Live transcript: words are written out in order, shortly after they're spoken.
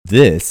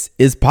This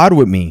is Pod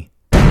With Me.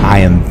 I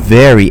am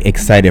very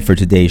excited for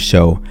today's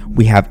show.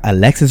 We have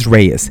Alexis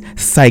Reyes,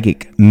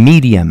 psychic,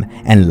 medium,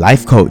 and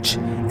life coach.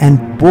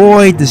 And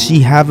boy, does she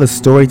have a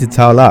story to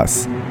tell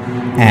us.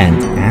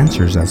 And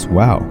answers as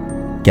well.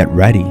 Get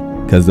ready,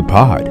 because the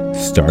pod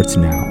starts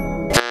now.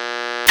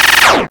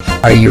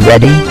 Are you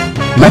ready?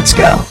 Let's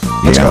go.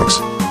 Let's go.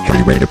 Are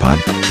you ready to pod?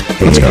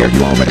 Hey, let's go.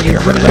 You all ready?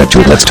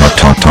 Let's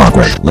talk.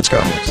 Right. Let's go.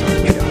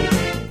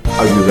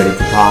 Are you ready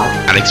to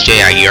pod? Alex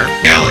J. I here.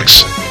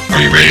 Alex,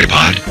 are you ready to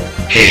pod?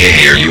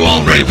 Hey, are you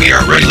all ready? We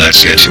are ready.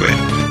 Let's get to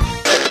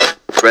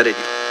it. Ready.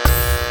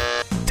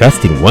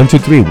 Testing. 1, 2,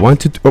 3. 1,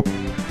 2, 3. Oh,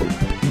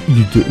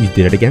 you did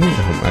it again?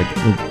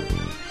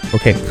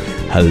 Okay.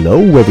 Hello,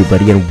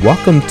 everybody, and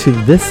welcome to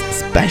this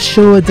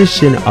special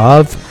edition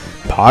of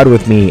Pod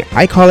With Me.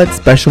 I call it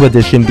special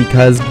edition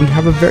because we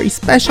have a very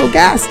special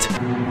guest.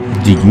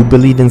 Do you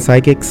believe in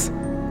psychics?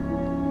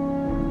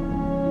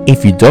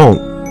 If you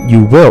don't,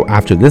 you will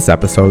after this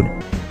episode.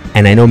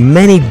 And I know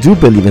many do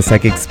believe in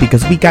psychics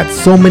because we got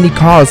so many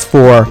calls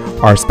for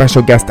our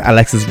special guest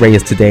Alexis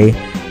Reyes today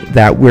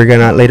that we're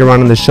gonna, later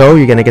on in the show,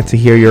 you're gonna get to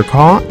hear your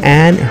call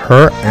and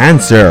her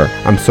answer.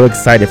 I'm so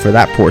excited for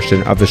that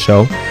portion of the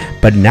show.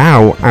 But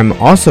now I'm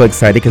also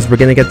excited because we're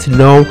gonna get to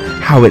know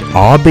how it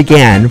all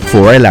began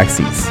for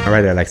Alexis. All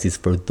right, Alexis,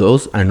 for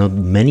those, I know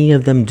many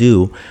of them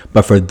do,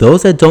 but for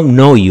those that don't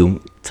know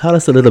you, tell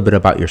us a little bit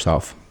about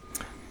yourself.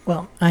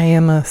 Well, I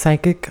am a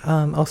psychic,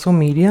 also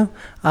media,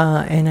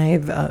 and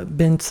I've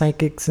been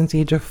psychic since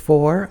the age of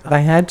 4. I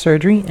had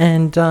surgery,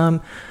 and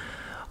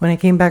when I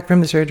came back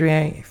from the surgery,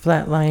 I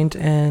flatlined,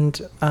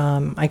 and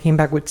I came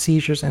back with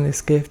seizures and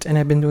this gift, and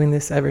I've been doing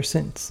this ever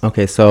since.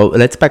 Okay, so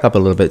let's back up a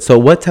little bit. So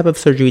what type of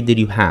surgery did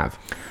you have?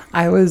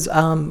 I was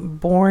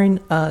born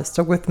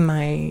stuck with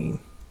my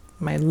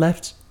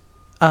left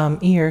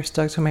ear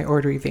stuck to my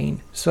artery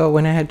vein. So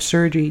when I had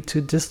surgery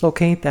to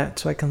dislocate that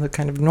so I can look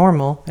kind of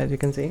normal, as you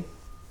can see.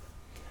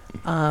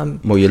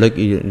 Well, you look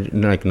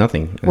like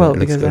nothing. Well,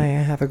 because I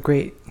have a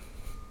great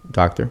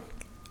doctor.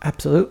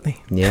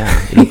 Absolutely. Yeah,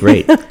 you look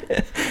great.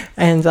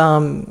 And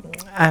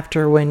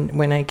after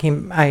when I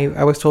came,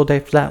 I was told I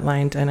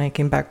flatlined, and I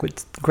came back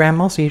with grand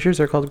mal seizures.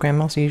 They're called grand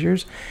mal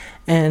seizures,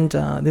 and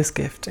this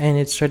gift, and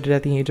it started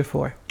at the age of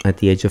 4. At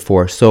the age of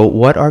 4. So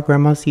what are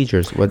grand mal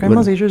seizures? Grand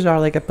mal seizures are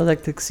like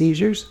epileptic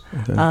seizures.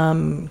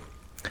 Okay.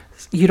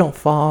 You don't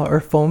fall or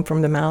foam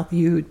from the mouth.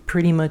 You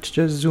pretty much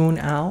just zone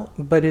out,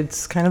 but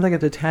it's kind of like a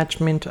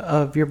detachment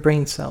of your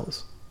brain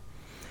cells.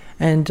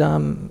 And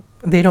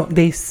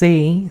they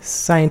say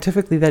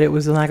scientifically that it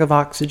was the lack of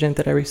oxygen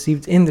that I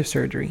received in the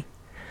surgery.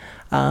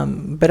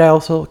 But I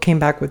also came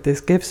back with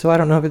this gift, so I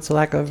don't know if it's a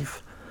lack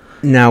of...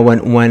 Now,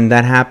 when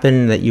that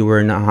happened, that you were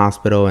in a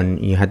hospital and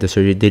you had the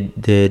surgery,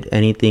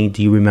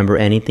 do you remember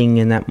anything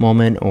in that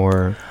moment,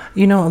 or...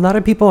 You know, a lot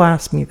of people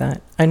ask me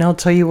that, and I'll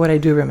tell you what I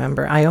do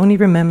remember. I only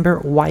remember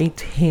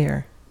white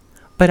hair,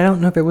 but I don't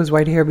know if it was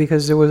white hair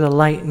because there was a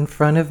light in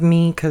front of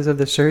me because of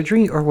the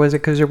surgery, or was it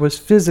because there was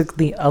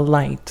physically a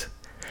light?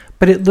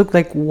 But it looked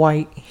like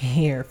white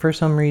hair for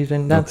some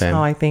reason. That's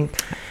how I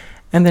think.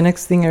 And the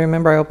next thing I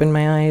remember, I opened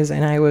my eyes,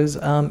 and I was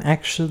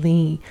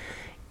actually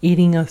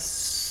eating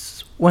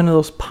one of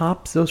those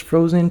pops, those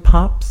frozen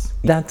pops.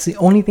 That's the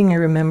only thing I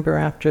remember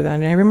after that.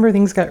 And I remember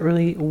things got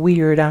really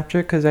weird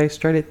after because I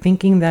started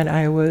thinking that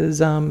I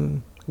was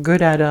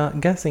good at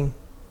guessing.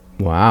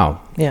 Wow.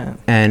 Yeah.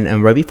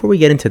 And right before we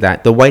get into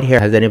that, the white hair,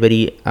 has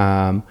anybody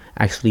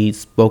actually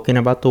spoken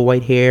about the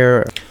white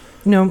hair?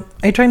 No,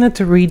 I try not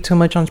to read too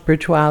much on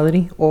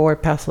spirituality or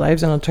past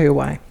lives, and I'll tell you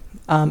why.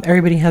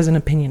 Everybody has an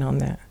opinion on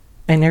that,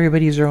 and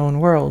everybody's their own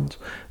world.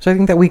 So I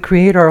think that we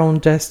create our own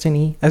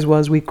destiny as well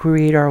as we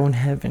create our own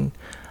heaven.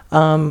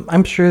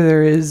 I'm sure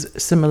there is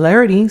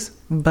similarities,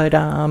 but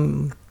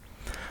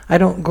I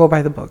don't go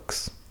by the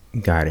books.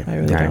 Got it. I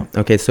really don't.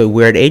 Okay, so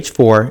we're at age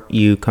 4.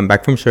 You come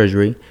back from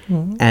surgery.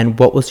 Mm-hmm. And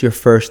what was your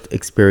first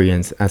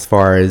experience as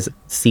far as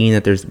seeing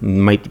that there's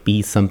might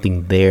be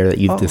something there that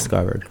you've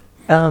discovered?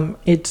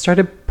 It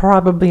started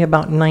probably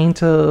about 9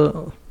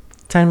 to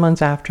 10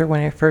 months after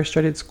when I first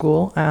started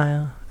school.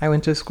 I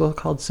went to a school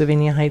called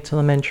Savannah Heights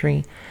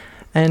Elementary,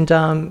 and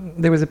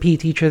there was a PE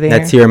teacher there.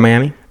 That's here in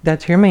Miami?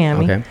 That's here in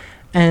Miami. Okay.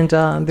 And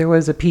there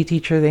was a PE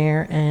teacher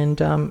there,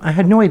 and I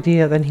had no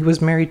idea that he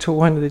was married to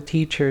one of the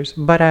teachers,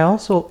 but I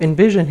also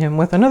envisioned him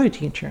with another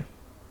teacher.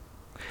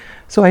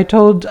 So I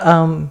told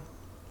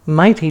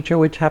my teacher,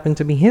 which happened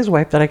to be his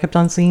wife, that I kept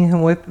on seeing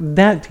him with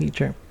that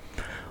teacher.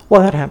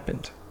 Well, that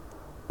happened.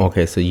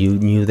 Okay, so you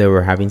knew they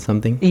were having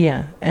something?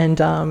 Yeah, and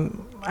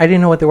I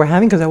didn't know what they were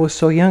having because I was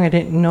so young. I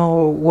didn't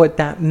know what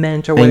that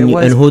meant or what it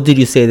was. And who did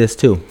you say this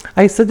to?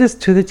 I said this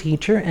to the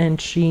teacher, and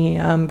she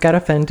got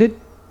offended.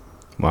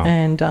 Wow.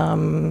 And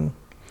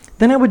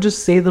then I would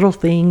just say little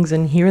things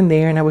and here and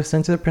there, and I was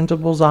sent to the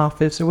principal's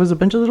office. There was a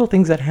bunch of little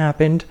things that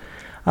happened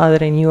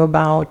that I knew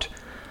about.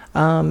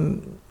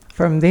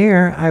 From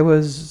there, I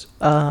was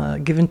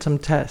given some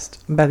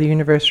tests by the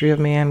University of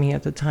Miami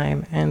at the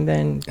time, and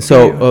then.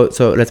 So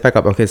let's back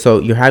up. Okay, so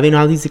you're having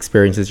all these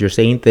experiences. You're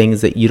saying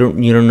things that you don't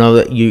know,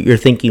 that you're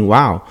thinking,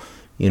 wow,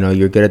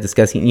 you're good at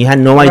discussing. You had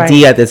no Right.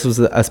 idea this was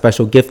a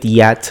special gift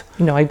yet.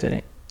 No, I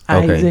didn't. I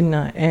Okay. did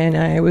not. And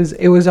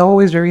it was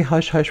always very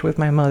hush hush with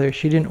my mother.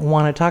 She didn't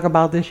want to talk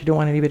about this. She didn't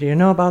want anybody to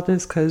know about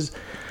this because,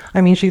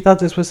 she thought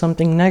this was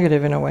something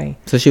negative in a way.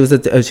 So she was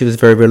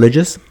very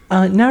religious.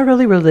 Not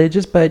really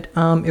religious, but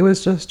it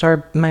was just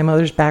my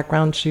mother's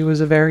background. She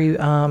was a very,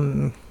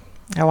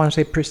 I want to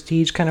say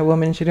prestige kind of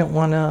woman. She didn't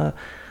want to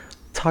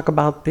talk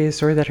about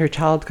this or that her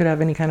child could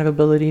have any kind of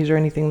abilities or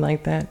anything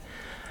like that.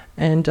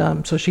 And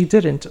so she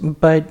didn't.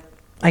 But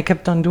I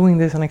kept on doing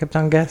this and I kept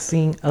on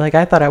guessing. Like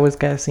I thought I was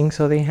guessing.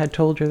 So they had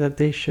told her that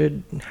they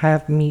should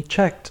have me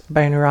checked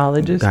by a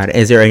neurologist. God,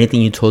 is there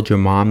anything you told your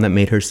mom that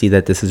made her see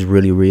that this is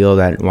really real?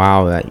 That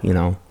wow, that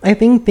I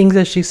think things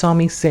that she saw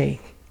me say,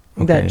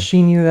 Okay. that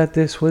she knew that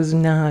this was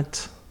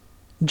not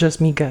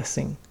just me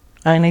guessing.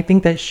 And I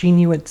think that she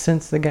knew it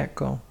since the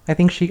get-go. I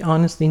think she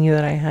honestly knew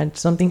that I had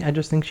something. I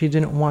just think she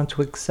didn't want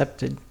to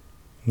accept it.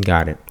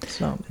 Got it.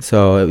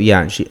 So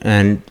yeah, she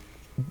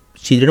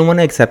didn't want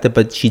to accept it,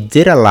 but she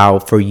did allow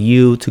for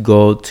you to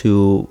go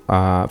to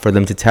for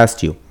them to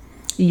test you.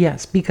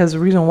 yes, because the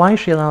reason why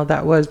she allowed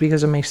that was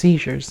because of my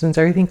seizures. Since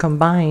everything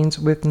combines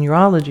with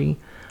neurology,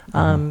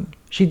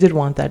 she did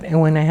want that.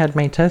 And when I had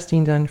my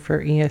testing done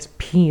for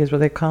ESP, is what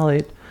they call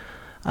it,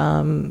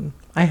 I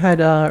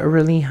had a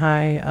really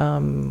high,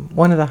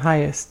 one of the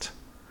highest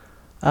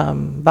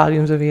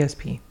volumes of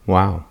ESP.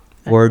 Wow.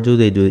 Where do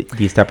they do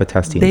these type of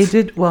testings? They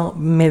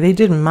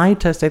did my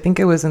test. I think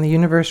it was in the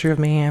University of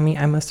Miami.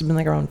 I must have been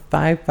like around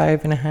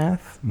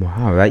 5.5.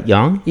 Wow, that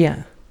young?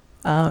 Yeah.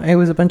 It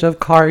was a bunch of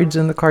cards,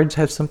 and the cards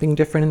had something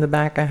different in the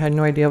back. I had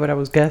no idea what I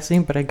was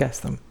guessing, but I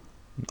guessed them.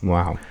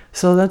 Wow.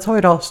 So that's how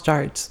it all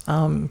starts.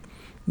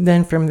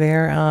 Then from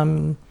there,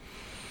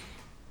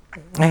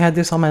 I had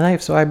this all my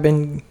life. So I've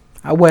been,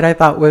 what I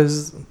thought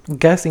was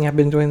guessing, I've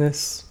been doing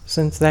this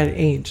since that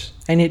age.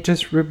 And it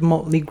just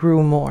remotely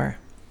grew more.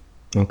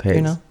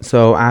 Okay.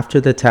 So after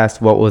the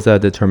test, what was the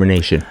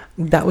determination?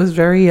 That was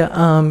very,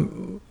 I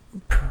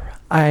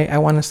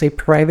want to say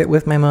private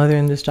with my mother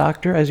and this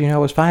doctor. As you know, I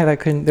was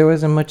 5. There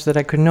wasn't much that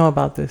I could know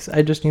about this.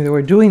 I just knew they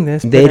were doing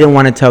this. They didn't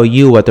want to tell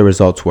you what the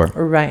results were.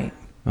 Right.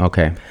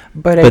 Okay.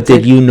 But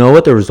did you know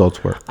what the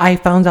results were? I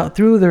found out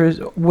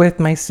with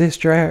my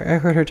sister. I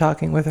heard her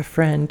talking with a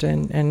friend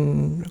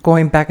and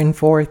going back and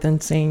forth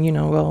and saying,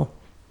 well,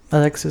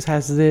 Alexis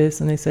has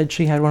this, and they said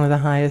she had one of the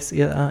highest.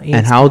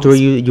 And how old were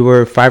you? You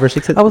were 5 or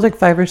 6. I was like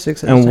 5 or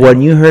 6. And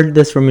when you heard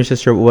this from your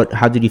sister,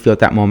 how did you feel at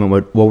that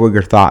moment? What were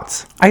your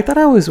thoughts? I thought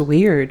I was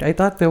weird. I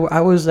thought that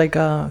I was like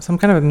some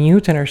kind of a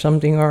mutant or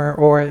something,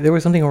 or there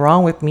was something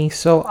wrong with me.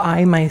 So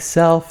I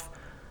myself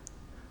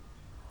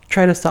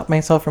tried to stop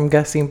myself from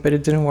guessing, but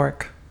it didn't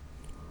work.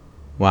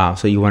 Wow.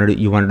 So you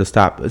wanted to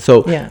stop.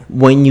 So yeah.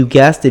 When you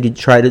guessed, did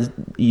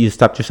you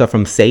stopped yourself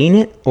from saying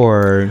it,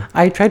 or?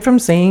 I tried from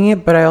saying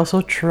it, but I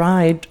also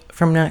tried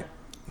from not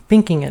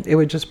thinking it. It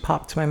would just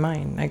pop to my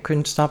mind. I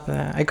couldn't stop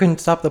that. I couldn't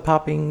stop the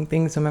popping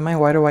things in my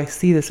mind. Why do I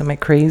see this? Am I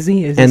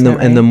crazy? And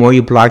the more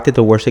you blocked it,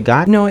 the worse it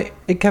got? No,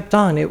 it kept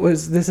on.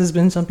 This has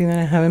been something that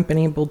I haven't been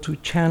able to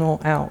channel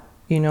out.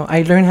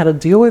 I learned how to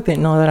deal with it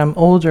now that I'm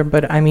older,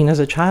 but as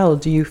a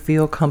child, do you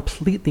feel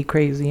completely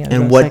crazy?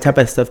 And what type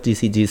of stuff do you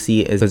see? Do you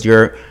see because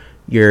you're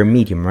a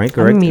medium, right?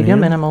 Correct? I'm a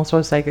medium, and I'm also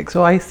a psychic.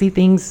 So I see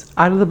things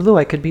out of the blue.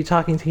 I could be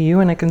talking to you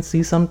and I can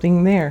see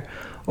something there.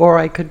 Or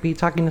I could be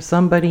talking to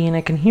somebody and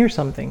I can hear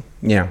something.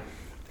 Yeah.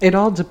 It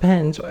all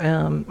depends.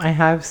 I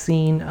have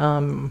seen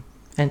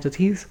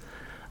entities.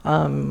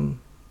 And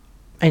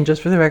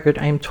just for the record,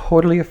 I am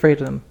totally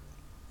afraid of them.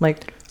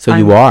 So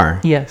you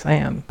are? Yes, I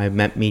am. I've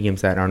met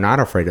mediums that are not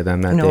afraid of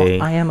them.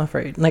 I am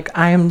afraid.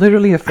 I am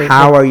literally afraid.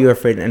 How are you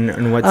afraid?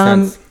 In what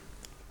sense?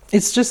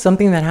 It's just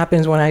something that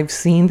happens when I've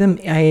seen them.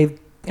 I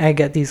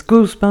get these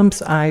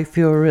goosebumps. I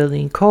feel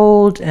really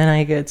cold, and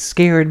I get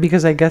scared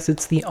because I guess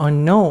it's the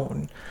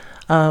unknown.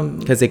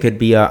 Because it could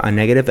be a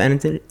negative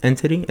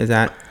entity. Is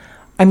that?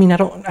 I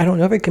don't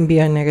know if it can be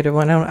a negative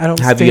one. I don't.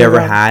 Have you ever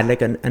had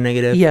a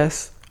negative?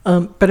 Yes.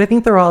 But I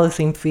think they're all the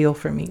same feel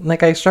for me.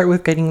 I start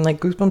with getting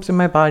goosebumps in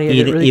my body. I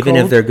get really even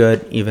cold. if they're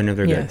good. Even if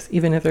they're good. Yes,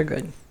 even if they're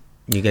good.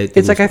 You get.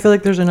 It's I feel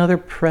like there's another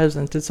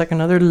presence. It's like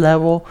another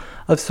level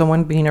of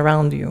someone being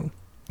around you.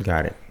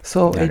 Got it.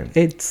 So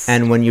it's.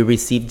 And when you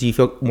receive, do you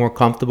feel more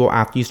comfortable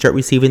after you start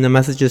receiving the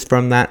messages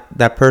from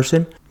that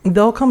person?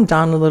 They'll come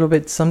down a little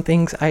bit. Some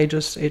things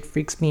it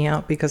freaks me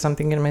out because I'm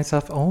thinking to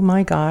myself, oh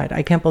my God,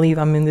 I can't believe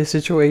I'm in this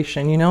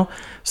situation,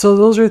 So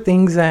those are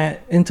things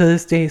that, to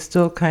this day,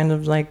 still kind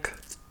of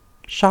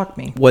shock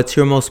me. What's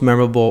your most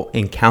memorable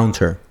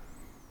encounter?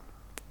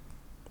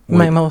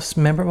 My most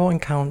memorable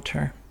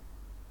encounter.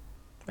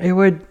 It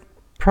would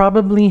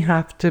probably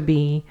have to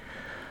be,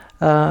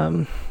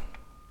 I've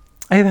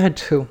had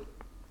 2.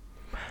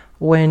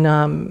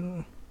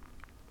 When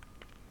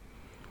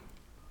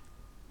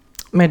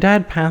my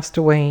dad passed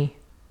away,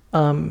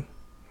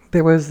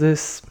 there was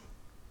this,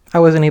 I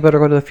wasn't able to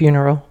go to the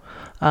funeral.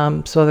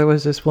 So there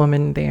was this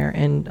woman there,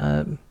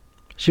 and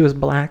she was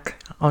black.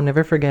 I'll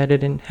never forget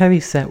it, and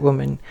heavy-set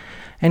woman.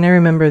 And I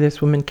remember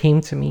this woman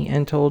came to me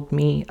and told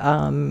me,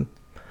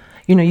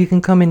 you know, you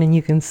can come in and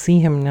you can see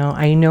him now.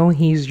 I know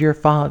he's your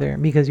father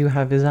because you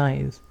have his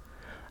eyes.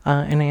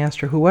 And I asked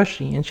her, who was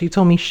she? And she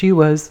told me she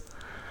was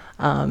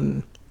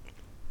the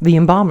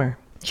embalmer.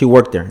 She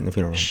worked there in the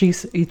funeral.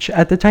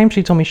 At the time,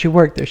 she told me she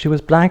worked there. She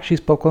was black. She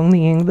spoke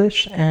only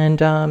English. And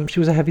she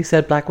was a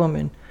heavy-set black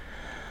woman.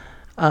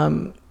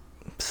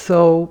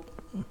 So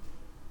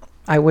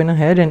I went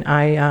ahead and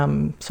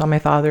I saw my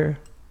father,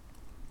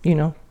 you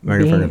know,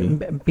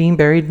 being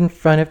buried in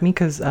front of me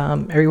because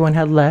everyone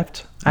had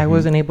left. I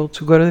wasn't able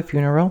to go to the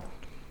funeral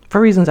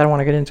for reasons I don't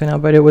want to get into now,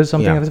 but it was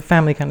something of a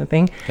family kind of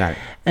thing. Got it.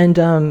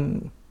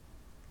 And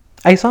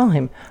I saw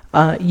him.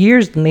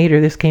 Years later,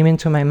 this came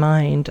into my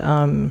mind,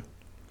 and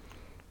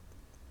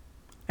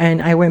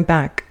I went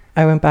back.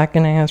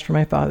 And I asked for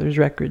my father's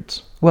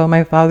records. Well,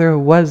 my father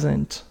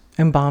wasn't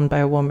embalmed by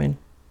a woman.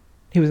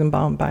 He was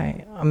embalmed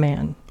by a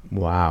man.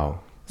 Wow.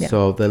 Yeah.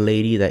 So the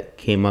lady that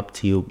came up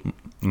to you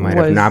might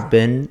have not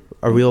been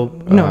a real...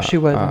 no, she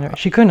wasn't.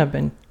 She couldn't have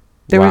been.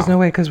 There was no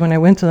way, because when I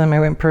went to them, I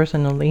went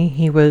personally.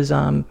 He was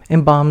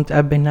embalmed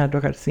at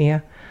Bernardo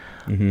Garcia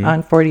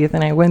on 40th,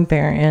 and I went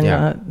there,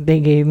 and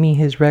they gave me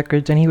his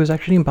records, and he was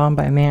actually embalmed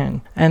by a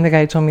man. And the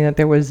guy told me that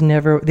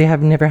they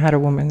have never had a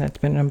woman that's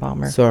been an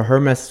embalmer. So her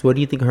message, what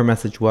do you think her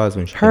message was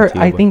when she came to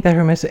you? I think that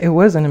her message, it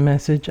wasn't a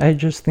message. I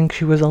just think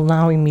she was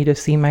allowing me to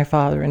see my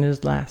father in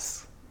his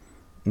last...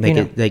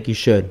 Like you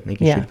should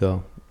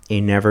go.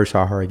 You never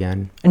saw her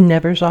again. I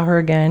never saw her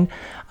again.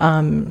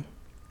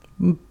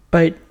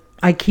 But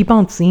I keep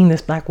on seeing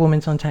this black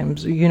woman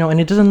sometimes, you know, and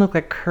it doesn't look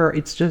like her.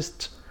 It's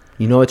just...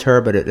 You know it's her,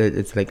 but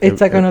it's like...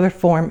 It's like another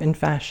form in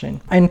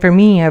fashion. And for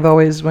me, I've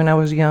always, when I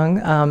was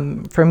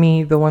young, for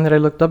me, the one that I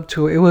looked up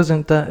to, it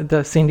wasn't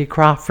the Cindy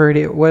Crawford.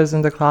 It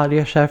wasn't the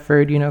Claudia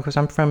Schiffer, you know, because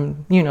I'm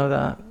from, you know,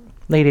 the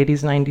late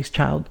 80s, 90s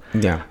child.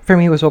 Yeah. For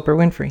me, it was Oprah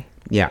Winfrey.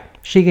 Yeah.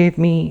 She gave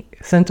me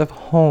sense of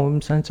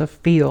home, sense of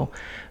feel.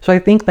 So I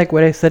think, like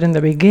what I said in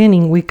the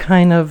beginning, we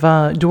kind of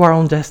do our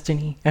own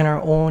destiny and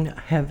our own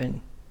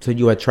heaven. So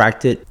you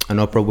attracted an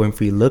Oprah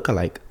Winfrey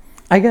lookalike.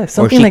 I guess.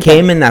 Something or she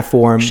came in that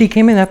form. She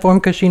came in that form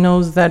because she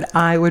knows that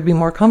I would be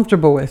more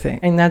comfortable with it.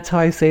 And that's how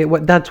I say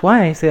it. That's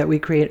why I say that we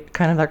create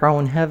kind of like our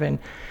own heaven.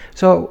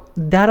 So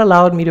that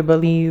allowed me to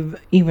believe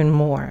even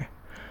more.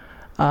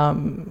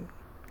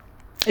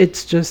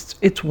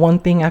 It's one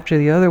thing after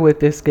the other with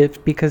this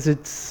gift, because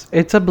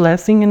it's a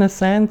blessing in a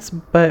sense,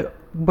 but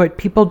what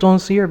people don't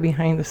see are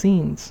behind the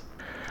scenes.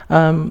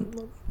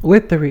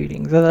 With the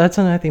readings. That's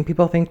another thing.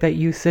 People think that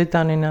you sit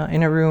down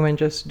in a room and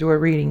just do a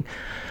reading.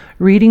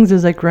 Readings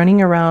is like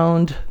running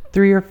around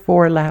 3 or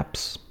 4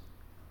 laps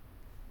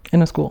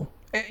in a school.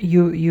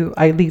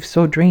 I leave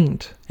so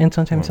drained, and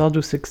sometimes I'll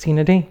do 16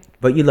 a day.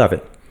 But you love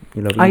it.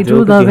 You love it. I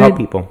do love it. You help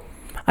people.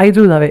 I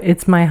do love it.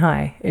 It's my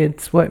high.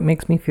 It's what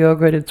makes me feel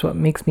good. It's what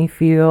makes me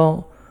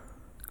feel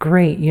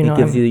great. You know, it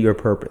gives you your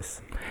purpose.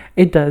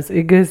 It does.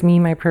 It gives me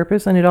my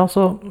purpose, and it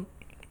also...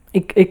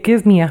 It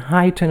gives me a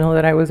high to know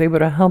that I was able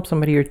to help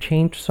somebody or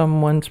change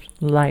someone's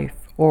life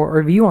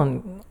or view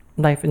on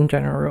life in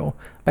general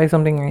by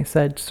something I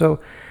said. So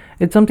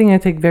it's something I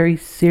take very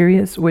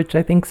serious, which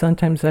I think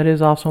sometimes that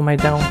is also my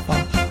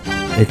downfall.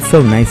 It's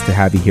so nice to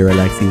have you here,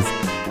 Alexis.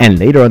 And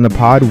later on the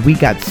pod, we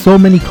got so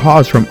many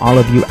calls from all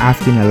of you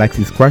asking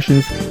Alexis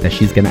questions that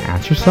she's going to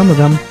answer some of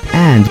them.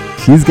 And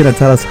she's going to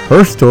tell us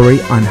her story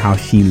on how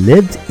she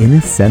lived in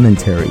a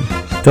cemetery.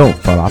 Don't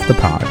fall off the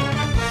pod.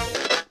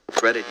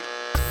 Credit.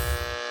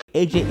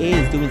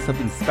 AJA is doing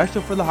something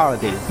special for the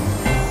holidays.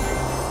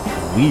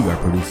 We are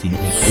producing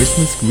a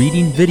Christmas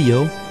greeting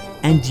video,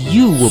 and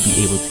you will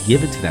be able to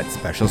give it to that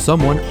special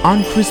someone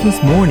on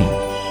Christmas morning.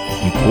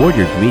 Record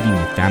your greeting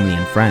with family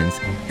and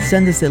friends.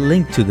 Send us a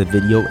link to the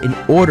video in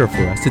order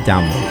for us to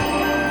download.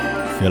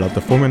 Fill out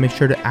the form and make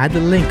sure to add the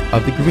link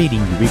of the greeting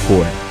you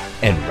record.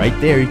 And right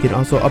there, you can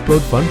also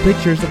upload fun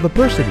pictures of the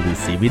person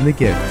receiving the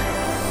gift.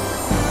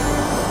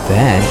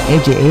 Then,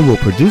 AJA will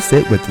produce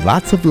it with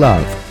lots of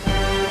love.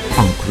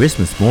 On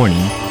Christmas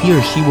morning, he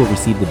or she will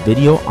receive the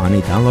video on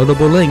a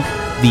downloadable link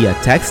via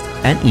text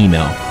and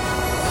email.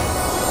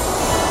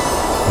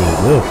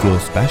 It will feel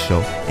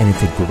special, and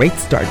it's a great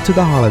start to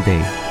the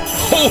holiday.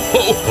 Ho,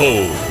 ho,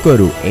 ho! Go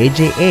to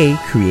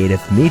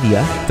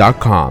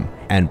ajacreativemedia.com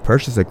and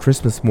purchase a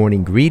Christmas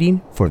morning greeting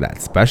for that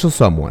special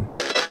someone.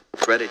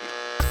 Credit.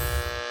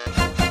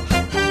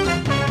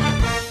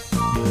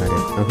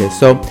 Okay,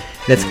 so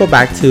let's go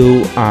back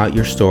to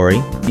your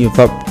story. You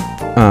felt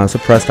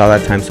suppressed all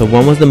that time. So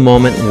when was the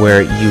moment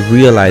where you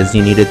realized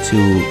you needed to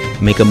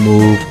make a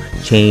move,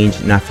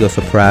 change, not feel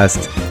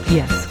suppressed?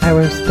 Yes, I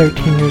was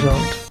 13 years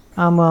old.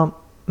 Well,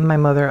 my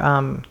mother,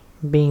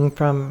 being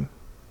from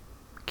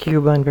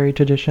Cuba and very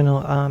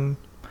traditional,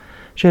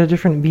 she had a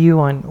different view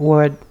on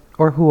what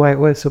or who I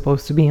was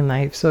supposed to be in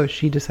life. So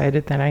she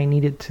decided that I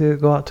needed to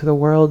go out to the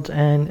world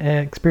and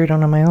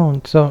experiment on my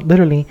own. So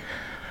literally,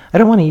 I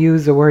don't want to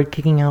use the word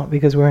kicking out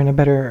because we're in a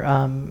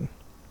better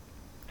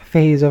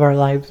phase of our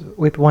lives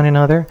with one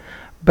another.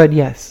 But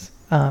yes,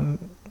 I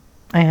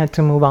had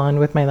to move on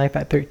with my life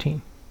at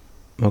 13.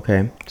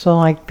 Okay. So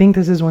I think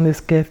this is when this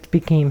gift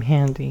became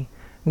handy.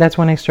 That's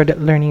when I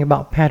started learning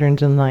about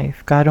patterns in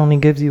life. God only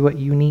gives you what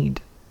you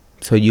need.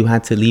 So you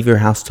had to leave your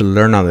house to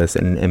learn all this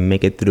and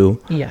make it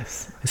through.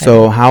 Yes.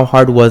 So how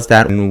hard was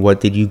that, and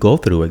what did you go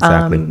through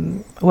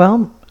exactly?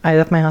 Well, I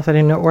left my house. I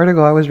didn't know where to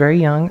go. I was very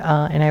young,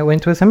 and I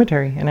went to a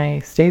cemetery, and I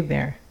stayed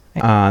there.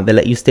 They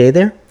let you stay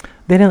there?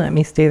 They didn't let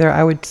me stay there.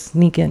 I would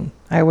sneak in.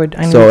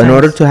 So in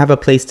order to have a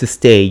place to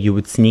stay, you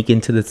would sneak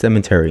into the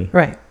cemetery.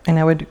 Right. And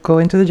I would go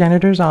into the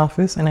janitor's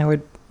office, and I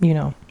would,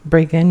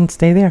 break in and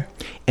stay there.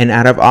 And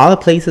out of all the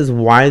places,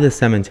 why the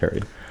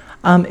cemetery?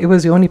 It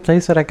was the only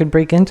place that I could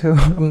break into.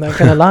 I'm not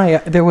gonna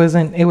lie. It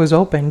was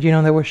open.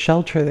 There was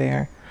shelter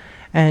there,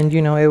 and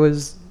it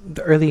was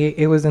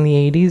it was in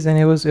the 80s, and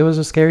it was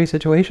a scary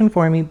situation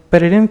for me.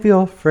 But I didn't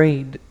feel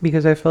afraid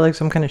because I felt like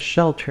some kind of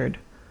sheltered.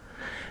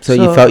 So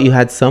you felt you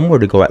had somewhere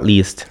to go at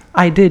least.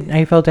 I did.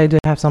 I felt I did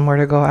have somewhere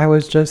to go. I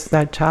was just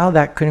that child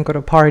that couldn't go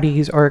to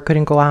parties or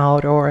couldn't go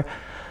out or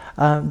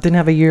didn't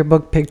have a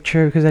yearbook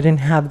picture because I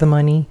didn't have the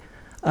money.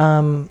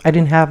 I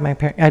didn't have I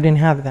didn't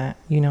have that.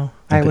 Okay.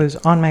 I was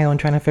on my own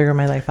trying to figure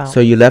my life out. So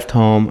you left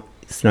home,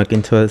 snuck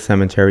into a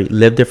cemetery,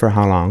 lived there for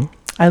how long?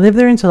 I lived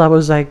there until I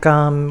was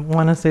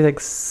want to say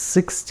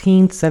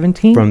 16,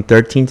 17. From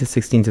 13 to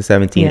 16 to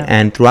 17. Yeah.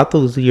 And throughout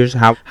those years,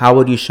 how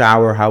would you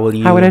shower? How would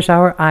I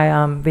shower?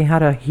 They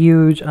had a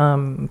huge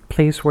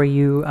place where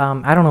you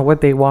I don't know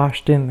what they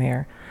washed in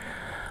there.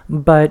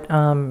 But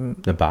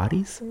the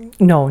bodies?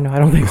 No, I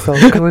don't think so.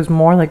 It was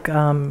more like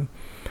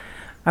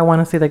I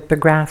want to say the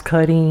grass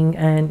cutting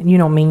and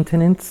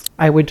maintenance.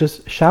 I would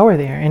just shower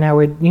there, and I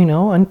would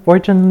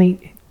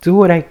unfortunately do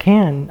what I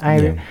can.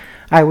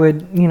 I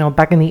would,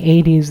 back in the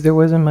 80s, there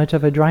wasn't much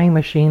of a drying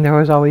machine. There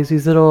was always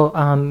these little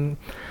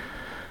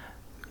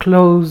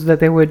clothes that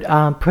they would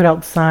put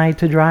outside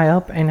to dry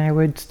up, and I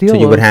would steal those.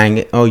 So you would hang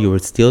it? Oh, you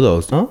would steal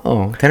those?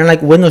 Oh, kind of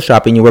like window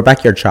shopping. You were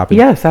backyard shopping.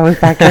 Yes, I was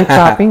backyard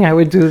shopping. I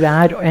would do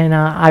that, and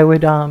I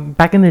would,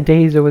 back in the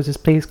days, there was this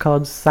place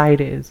called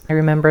Cides. I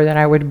remember that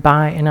I would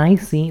buy an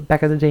icy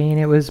back in the day, and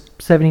it was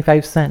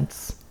 75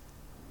 cents.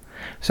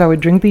 So I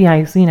would drink the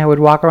icy and I would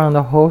walk around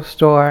the whole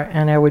store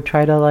and I would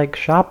try to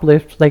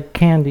shoplift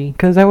candy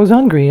because I was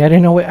hungry. I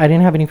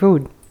didn't have any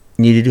food.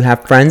 Did you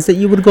have friends that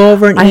you would go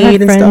over and eat and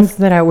stuff? I had friends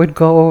that I would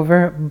go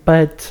over,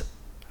 but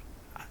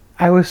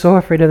I was so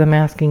afraid of them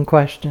asking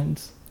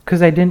questions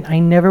because I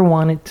never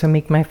wanted to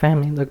make my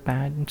family look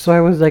bad. So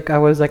I was like,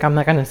 I'm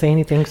not gonna say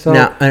anything. So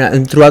now,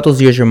 and throughout those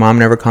years, your mom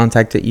never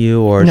contacted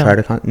you or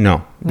tried to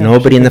no,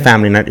 nobody in the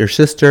family, not your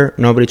sister,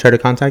 nobody tried to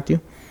contact you.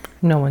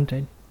 No one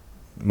did.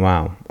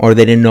 Wow. Or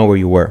they didn't know where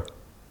you were.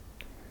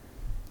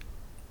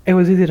 It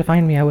was easy to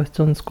find me. I was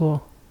still in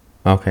school.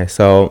 Okay,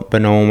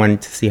 but no one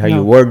wanted to see how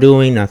you were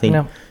doing? Nothing?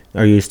 No.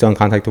 Are you still in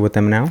contact with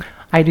them now?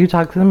 I do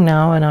talk to them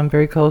now, and I'm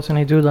very close, and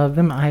I do love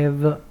them.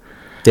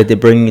 Did they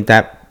bring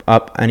that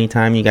up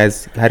anytime you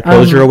guys had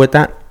closure with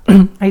that?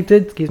 I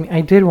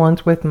did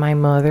once with my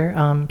mother.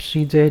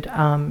 She did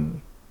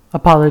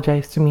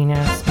apologize to me and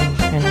ask me,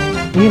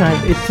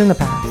 and it's in the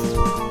past.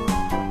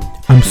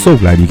 I'm so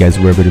glad you guys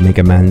were able to make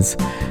amends.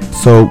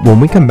 So when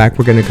we come back,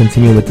 we're going to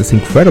continue with this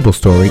incredible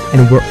story,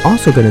 and we're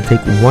also going to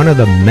take one of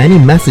the many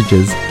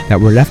messages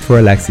that were left for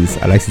Alexis.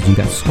 Alexis, you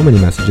got so many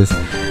messages.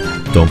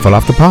 Don't fall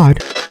off the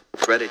pod.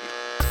 Credit.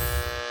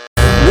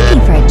 Looking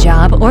for a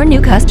job or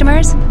new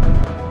customers?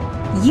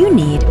 You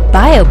need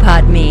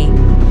BiopodMe.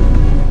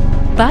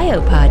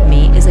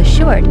 BiopodMe is a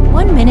short,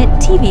 1-minute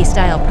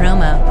TV-style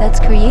promo that's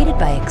created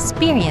by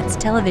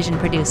experienced television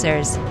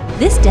producers.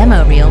 This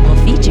demo reel will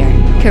feature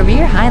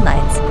career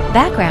highlights,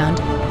 background,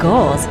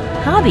 goals,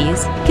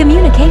 hobbies,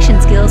 communication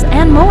skills,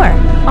 and more,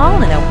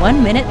 all in a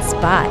 1-minute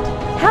spot.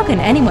 How can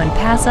anyone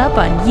pass up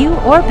on you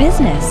or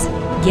business?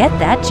 Get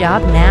that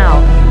job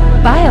now.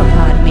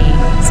 BiopodMe.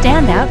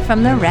 Stand out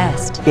from the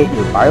rest. Get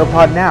your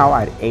Biopod now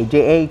at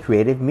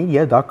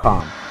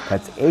ajacreativemedia.com.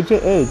 That's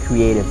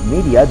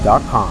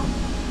ajacreativemedia.com.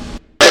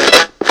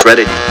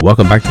 Credit.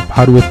 Welcome back to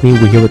Pod With Me.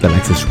 We're here with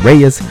Alexis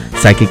Reyes,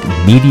 psychic,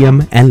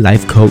 medium, and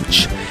life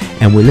coach.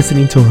 And we're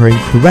listening to her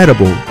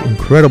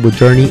incredible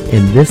journey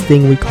in this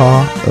thing we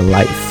call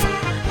life.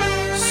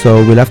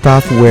 So we left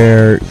off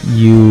where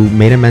you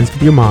made amends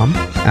with your mom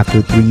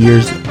after 3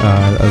 years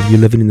of you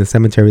living in the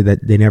cemetery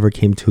that they never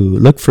came to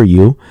look for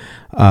you.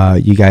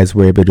 You guys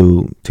were able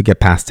to get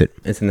past it.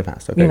 It's in the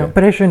past, okay?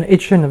 But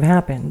it shouldn't have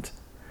happened.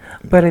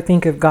 But I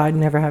think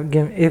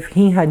if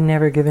he had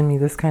never given me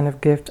this kind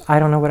of gift, I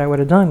don't know what I would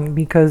have done,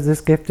 because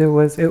this gift it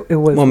was.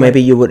 Well, maybe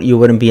you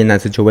wouldn't be in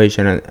that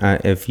situation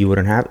if you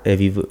wouldn't have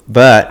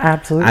But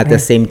absolutely, at the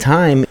same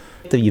time,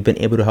 you've been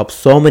able to help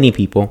so many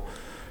people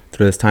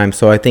through this time.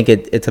 So I think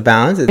it's a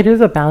balance. It is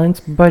a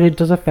balance, but it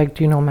does affect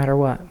you no matter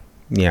what.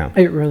 Yeah,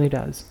 it really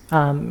does.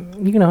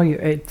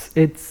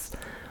 It's.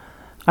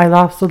 I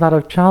lost a lot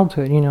of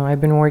childhood. I've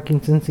been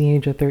working since the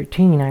age of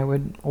 13. I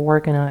would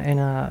work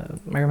I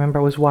remember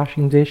I was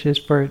washing dishes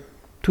for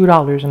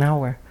 $2 an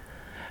hour.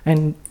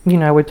 And,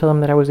 I would tell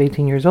them that I was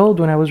 18 years old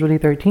when I was really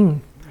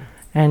 13.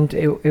 And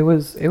it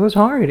was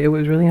hard. It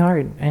was really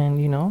hard.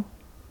 And,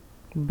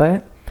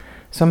 but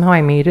somehow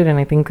I made it, and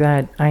I think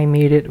that I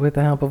made it with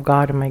the help of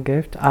God and my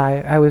gift.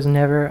 I was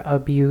never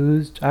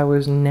abused. I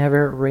was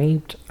never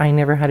raped. I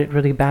never had it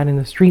really bad in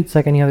the streets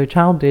like any other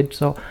child did.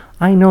 So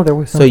I know there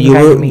was something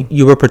guiding me.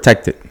 You were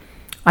protected.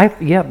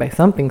 Yeah, by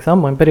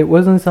someone, but it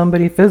wasn't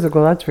somebody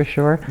physical, that's for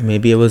sure.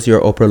 Maybe it was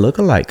your Oprah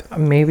lookalike.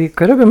 Maybe it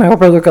could have been my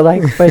Oprah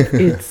lookalike, but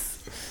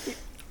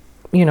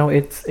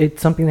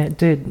it's something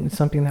that it's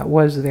something that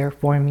was there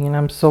for me, and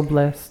I'm so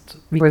blessed.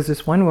 There was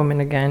this one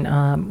woman again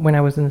when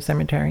I was in the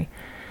cemetery,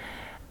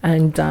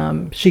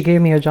 and she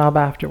gave me a job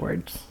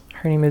afterwards.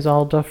 Her name is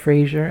Alda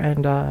Frazier,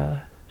 and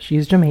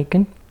she's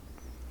Jamaican,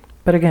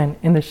 but again,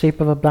 in the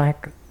shape of a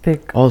black,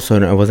 thick. Oh, so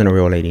no, it wasn't a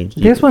real lady.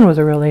 This one was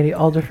a real lady,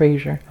 Alda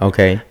Frazier.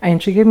 Okay.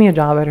 And she gave me a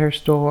job at her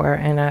store,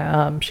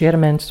 and she had a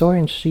men's store,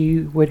 and she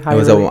would hire. It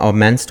was a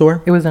men's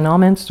store? It was an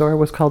all-men's store. It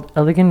was called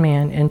Elegant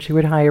Man, and she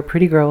would hire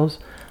pretty girls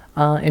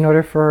in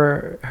order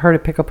for her to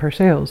pick up her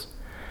sales.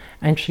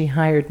 And she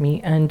hired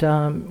me, and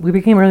we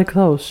became really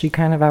close.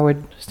 I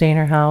would stay in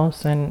her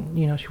house, and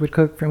she would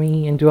cook for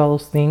me and do all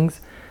those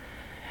things.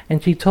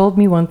 And she told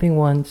me one thing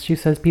once. She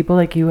says, people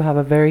like you have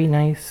a very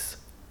nice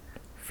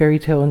fairy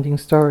tale ending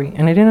story.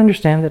 And I didn't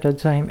understand it at the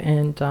time.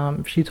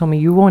 And she told me,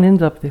 you won't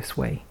end up this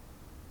way.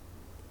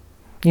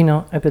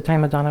 At the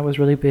time, Madonna was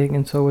really big,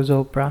 and so was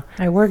Oprah.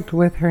 I worked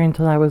with her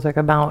until I was like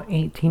about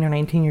 18 or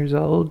 19 years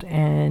old,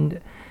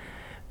 and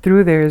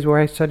through there is where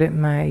I started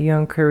my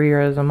young career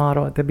as a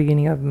model. At the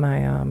beginning of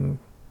my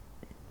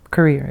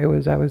career, I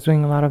was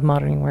doing a lot of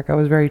modeling work. I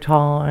was very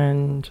tall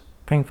and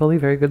thankfully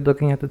very good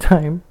looking at the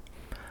time.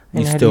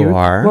 And you still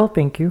are? Well,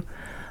 thank you.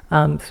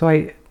 So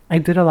I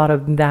did a lot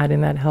of that,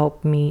 and that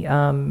helped me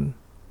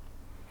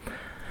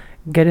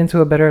get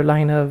into a better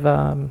line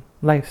of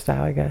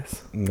lifestyle, I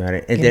guess. Got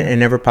it. It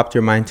never popped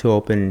your mind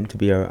to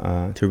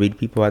read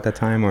people at that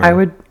time, or? I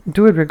would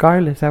do it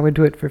regardless. I would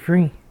do it for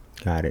free.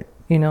 Got it.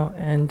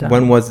 And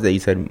when was it that you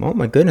said, oh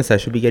my goodness, I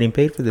should be getting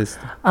paid for this?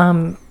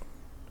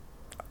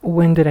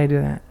 When did I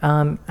do that?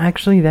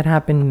 Actually, that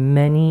happened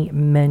many,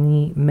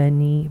 many,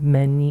 many,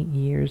 many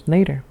years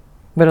later.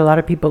 What a lot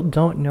of people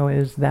don't know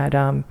is that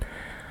a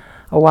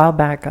while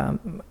back, by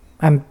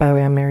the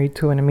way, I'm married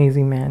to an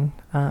amazing man.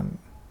 How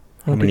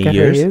many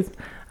years?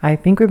 I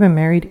think we've been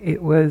married,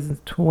 it was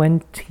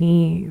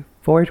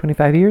 24,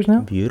 25 years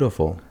now.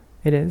 Beautiful.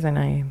 It is, and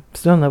I'm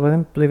still in love with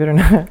him, believe it or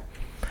not.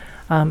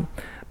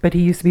 But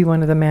he used to be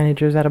one of the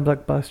managers at a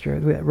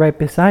Blockbuster. Right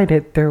beside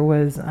it, there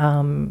was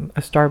a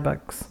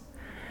Starbucks.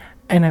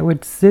 And I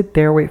would sit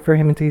there, wait for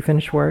him until he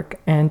finished work,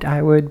 and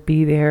I would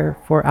be there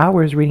for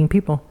hours reading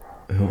people.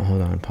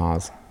 Hold on,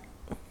 pause.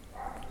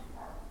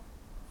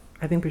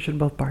 I think we should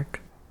both bark.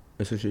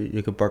 So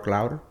you could bark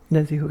louder?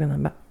 Let's see who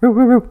can bark. Roo,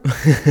 roo, roo.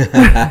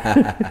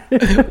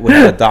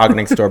 With the dog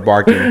next door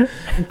barking.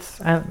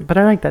 But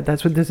I like that.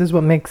 This is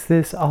what makes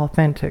this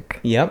authentic.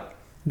 Yep.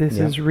 This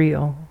is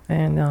real,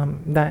 and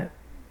that.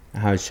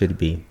 How it should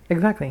be.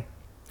 Exactly.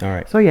 All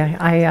right. So yeah,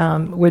 I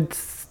would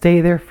stay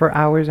there for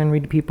hours and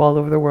read people all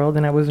over the world,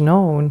 and I was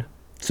known.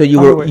 So you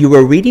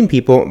were reading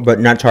people, but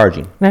not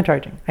charging. Not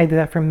charging. I did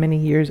that for many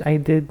years. I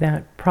did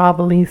that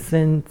probably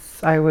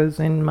since I was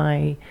in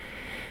my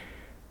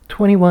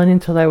 21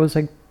 until I was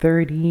like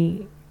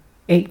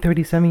 38,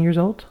 37 years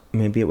old.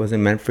 Maybe it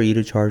wasn't meant for you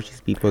to charge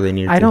these people. They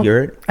needed to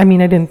hear it. I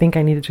mean, I didn't think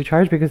I needed to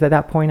charge because at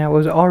that point I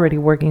was already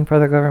working for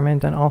the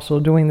government and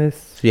also doing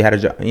this. So you had a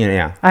job,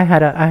 yeah. I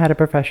had a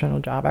professional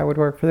job. I would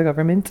work for the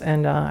government,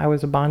 and I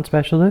was a bond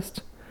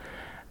specialist.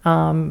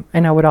 And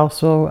I would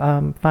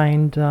also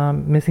find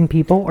missing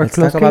people or Let's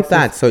close talk about cases.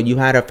 that. So you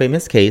had a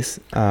famous case.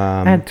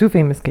 I had two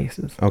famous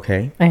cases.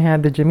 Okay. I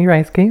had the Jimmy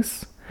Rice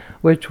case,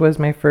 which was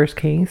my first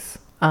case.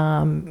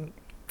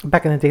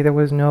 Back in the day, there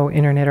was no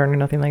internet or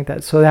nothing like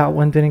that, so that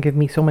one didn't give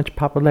me so much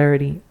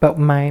popularity. But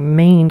my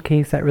main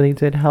case that really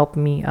did help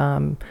me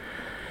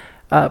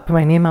put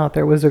my name out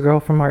there was a girl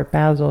from Art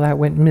Basel that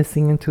went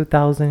missing in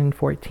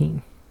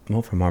 2014.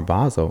 Oh, from Art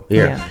Basel.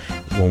 Here, yeah.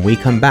 When we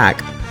come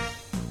back,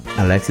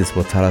 Alexis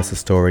will tell us the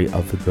story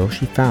of the girl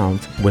she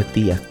found with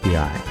the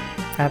FBI.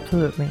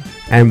 Absolutely.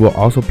 And we'll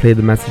also play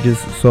the messages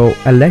so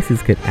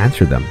Alexis can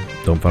answer them.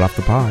 Don't fall off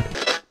the pod.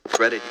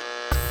 Credit.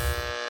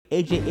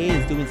 AJA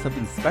is doing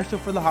something special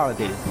for the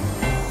holidays.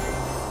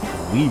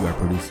 We are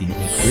producing a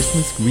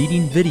Christmas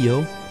greeting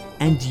video,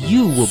 and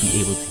you will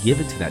be able to give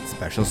it to that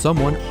special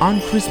someone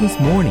on Christmas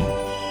morning.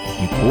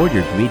 Record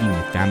your greeting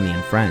with family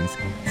and friends.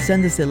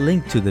 Send us a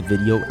link to the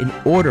video in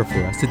order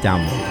for us to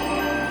download.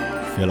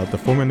 Fill out the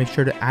form and make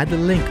sure to add the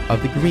link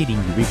of the greeting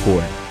you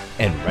record.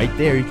 And right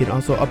there, you can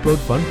also upload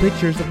fun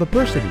pictures of the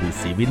person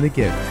receiving the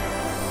gift.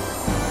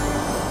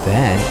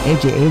 Then,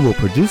 AJA will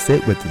produce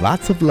it with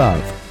lots of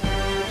love.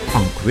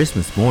 On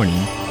Christmas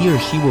morning, he or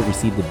she will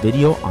receive the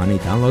video on a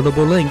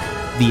downloadable link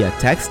via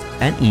text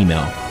and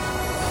email.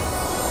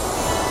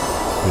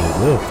 It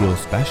will feel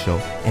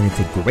special, and it's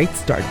a great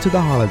start to the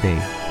holiday.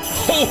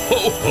 Ho,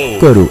 ho, ho.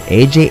 Go to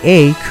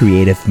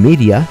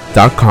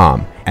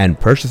ajacreativemedia.com and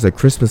purchase a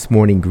Christmas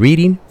morning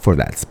greeting for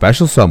that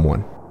special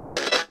someone.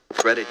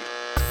 Credit.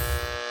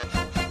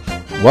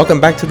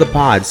 Welcome back to the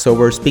pod. So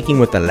we're speaking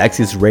with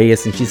Alexis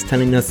Reyes, and she's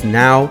telling us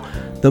now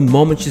the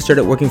moment she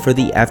started working for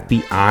the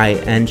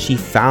FBI and she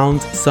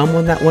found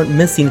someone that went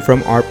missing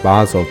from Art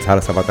Basel. Tell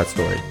us about that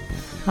story.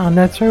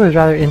 That story was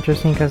rather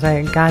interesting because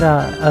I got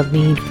a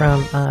lead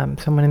from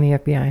someone in the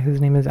FBI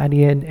whose name is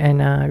Ariel,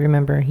 and I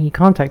remember he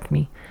contacted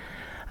me.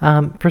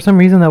 For some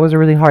reason, that was a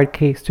really hard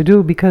case to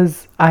do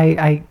because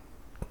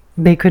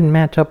they couldn't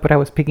match up what I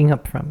was picking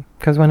up from.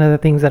 Because one of the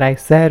things that I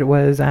said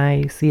was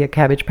I see a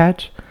Cabbage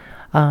Patch.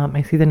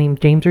 I see the name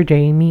James or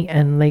Jamie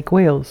and Lake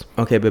Wales.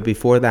 Okay, but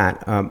before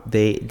that,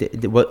 they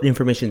what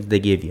information did they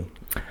give you?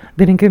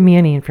 They didn't give me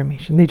any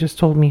information. They just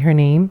told me her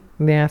name.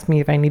 They asked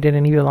me if I needed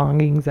any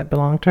belongings that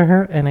belonged to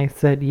her, and I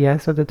said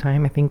yes at the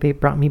time. I think they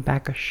brought me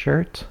back a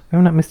shirt, if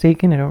I'm not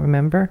mistaken. I don't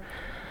remember.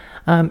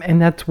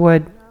 And that's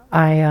what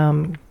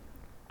I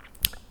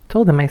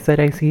told them. I said,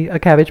 I see a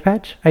Cabbage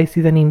Patch. I see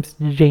the names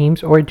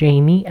James or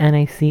Jamie, and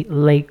I see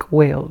Lake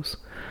Wales.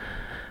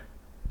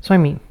 So, I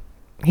mean,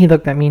 he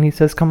looked at me and he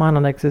says, come on,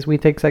 Alexis, we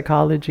take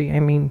psychology. I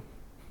mean,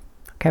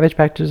 Cabbage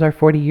Patches are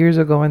 40 years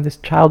ago, and this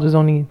child is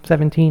only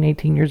 17,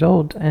 18 years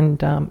old.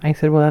 And I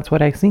said, well, that's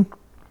what I see.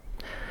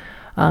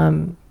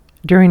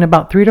 During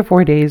about 3 to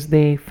 4 days,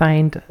 they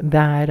find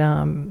that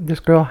this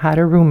girl had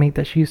a roommate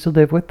that she used to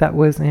live with that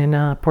was in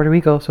Puerto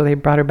Rico, so they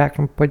brought her back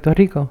from Puerto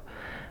Rico.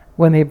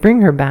 When they bring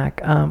her back,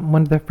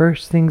 one of the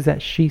first things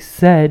that she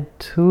said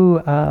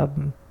to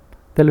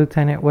the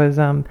lieutenant was,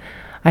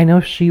 I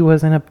know she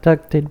wasn't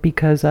abducted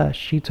because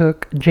she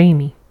took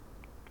Jamie.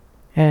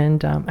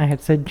 And I had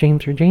said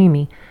James or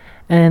Jamie.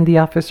 And the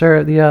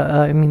officer,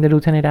 the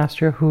lieutenant asked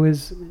her, who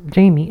is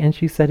Jamie? And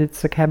she said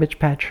it's a Cabbage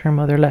Patch her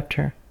mother left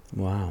her.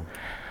 Wow.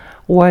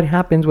 What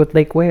happens with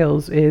Lake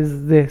Wales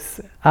is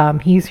this.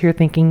 He's here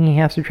thinking he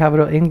has to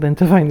travel to England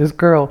to find this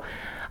girl.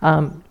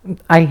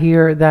 I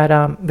hear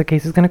that the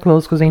case is going to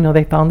close because they know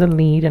they found the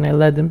lead and I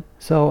led them.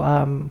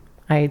 So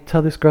I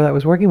tell this girl that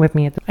was working with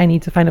me, I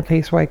need to find a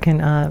place where I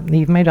can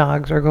leave my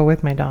dogs or go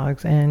with my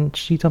dogs. And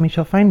she told me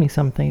she'll find me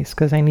someplace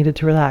because I needed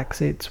to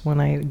relax. It's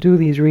when I do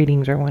these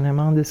readings or when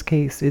I'm on this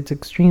case, it's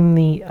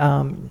extremely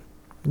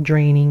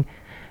draining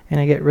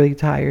and I get really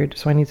tired.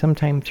 So I need some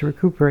time to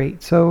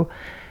recuperate. So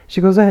she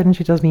goes ahead and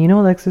she tells me, you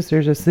know, Alexis,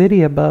 there's a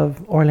city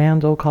above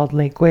Orlando called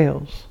Lake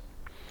Wales.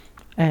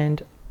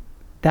 And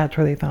that's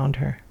where they found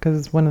her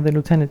because one of the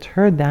lieutenants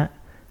heard that.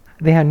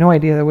 They had no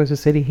idea there was a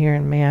city here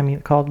in Miami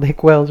called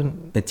Lake Wales.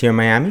 And it's here in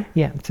Miami?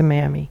 Yeah, it's in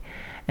Miami.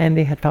 And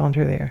they had found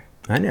her there.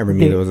 I never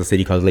knew there was a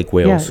city called Lake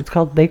Wales. Yeah, it's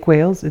called Lake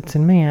Wales. It's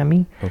in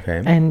Miami.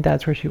 Okay. And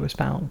that's where she was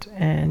found.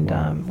 And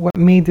what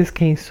made this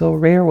case so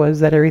rare was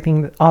that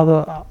everything that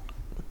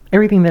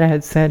I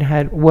had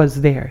said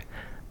was there.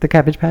 The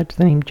Cabbage Patch,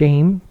 the name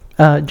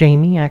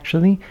Jamie,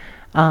 actually,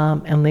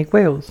 and Lake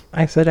Wales.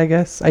 I said, I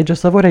guess I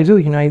just love what I do.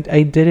 You know,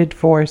 I did it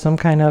for some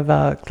kind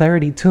of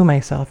clarity to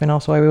myself, and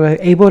also I was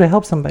able to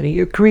help somebody.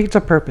 It creates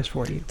a purpose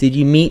for you. Did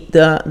you meet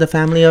the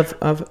family of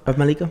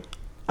Malika?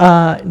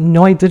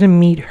 No, I didn't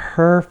meet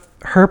her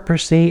per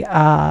se.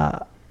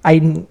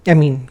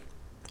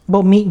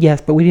 Meet,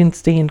 yes, but we didn't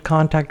stay in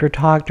contact or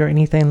talked or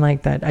anything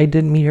like that. I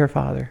did meet her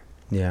father.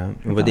 Yeah.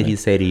 What did he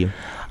say to you?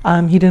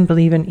 He didn't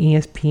believe in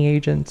ESP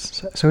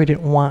agents, so he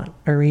didn't want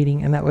a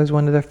reading, and that was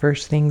one of the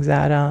first things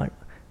that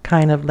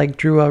kind of like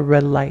drew a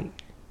red light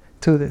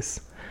to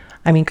this.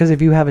 I mean, because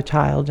if you have a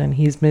child and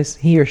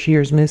he or she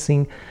is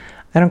missing,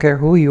 I don't care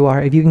who you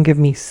are, if you can give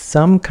me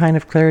some kind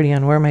of clarity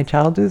on where my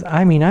child is,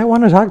 I mean, I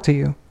want to talk to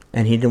you.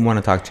 And he didn't want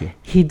to talk to you?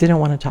 He didn't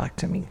want to talk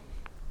to me.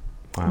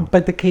 Wow.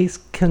 But the case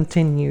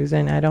continues,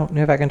 and I don't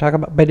know if I can talk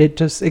about, but it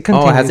continues.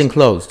 Oh, it hasn't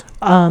closed?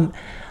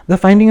 The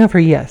finding of her,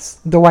 yes.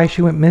 The why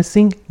she went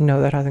missing,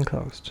 no, that hasn't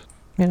closed.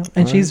 You know,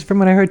 and she's, from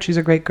what I heard, she's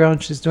a great girl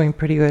and she's doing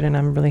pretty good, and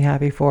I'm really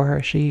happy for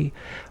her.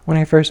 When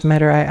I first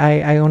met her,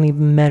 I only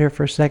met her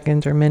for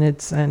seconds or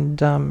minutes,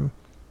 and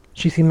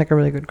she seemed like a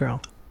really good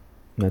girl.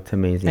 That's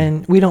amazing.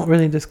 And we don't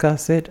really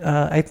discuss it.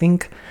 I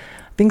think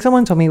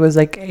someone told me it was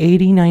like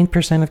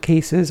 89% of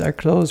cases are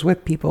closed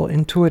with people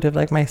intuitive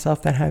like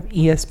myself that have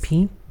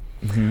ESP.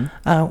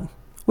 Mm-hmm.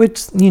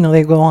 Which, you know,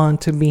 they go on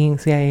to being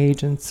CIA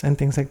agents and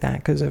things like that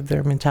because of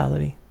their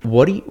mentality.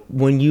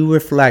 When you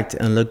reflect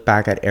and look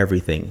back at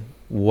everything,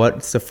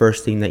 what's the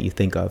first thing that you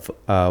think of?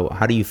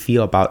 How do you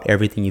feel about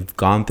everything you've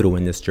gone through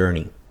in this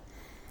journey?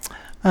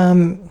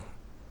 I'm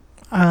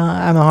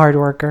a hard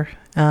worker.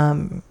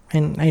 And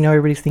I know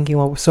everybody's thinking,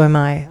 well, so am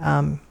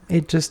I.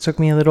 It just took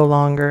me a little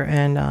longer,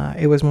 and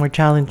it was more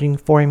challenging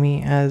for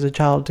me as a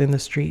child in the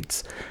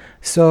streets.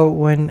 So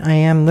when I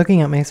am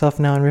looking at myself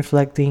now and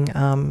reflecting,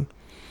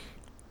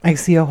 I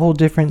see a whole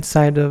different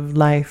side of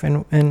life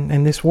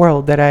and this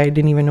world that I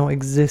didn't even know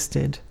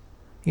existed,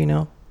 you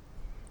know.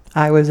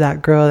 I was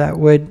that girl that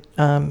would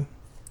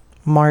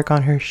mark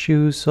on her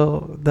shoes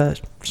so the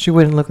shoe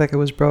wouldn't look like it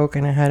was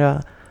broken. I had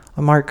a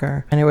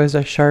marker, and it was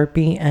a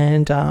Sharpie,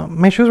 and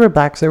my shoes were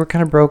black, so they were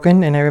kind of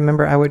broken, and I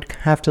remember I would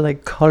have to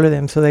like color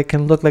them so they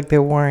can look like they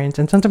weren't,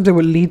 and sometimes it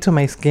would lead to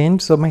my skin,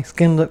 so my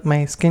skin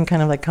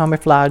kind of like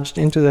camouflaged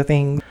into the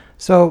thing.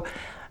 So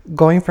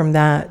going from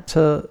that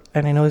to,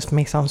 and I know this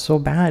may sound so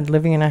bad,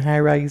 living in a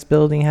high-rise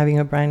building, having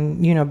a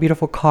brand,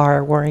 beautiful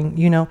car, wearing,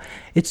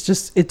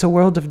 it's a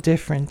world of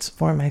difference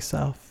for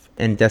myself.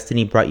 And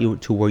destiny brought you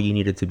to where you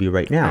needed to be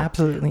right now.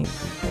 Absolutely.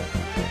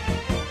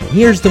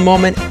 Here's the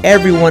moment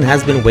everyone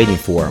has been waiting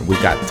for.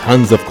 We've got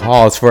tons of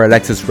calls for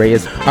Alexis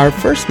Reyes. Our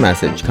first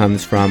message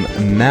comes from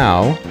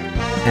Mel,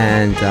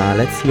 and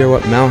let's hear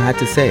what Mel had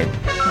to say.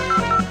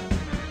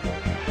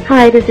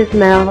 Hi, this is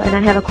Mel, and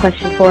I have a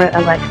question for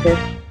Alexis.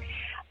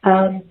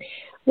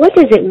 What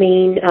does it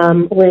mean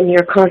when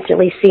you're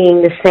constantly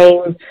seeing the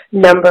same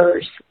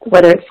numbers,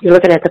 whether it's you're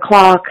looking at the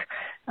clock,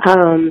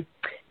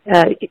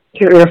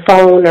 your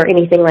phone, or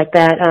anything like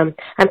that?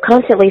 I'm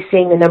constantly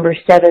seeing the number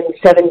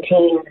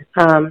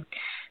 717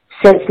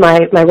 since my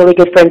really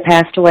good friend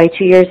passed away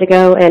 2 years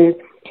ago, and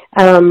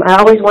I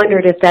always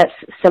wondered if that's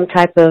some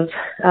type of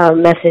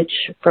message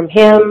from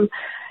him,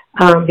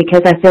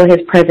 because I feel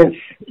his presence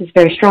is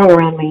very strong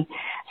around me.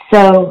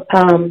 So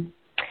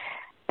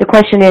the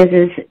question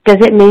is does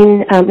it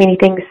mean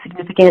anything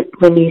significant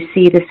when you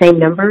see the same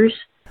numbers?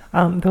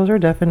 Those are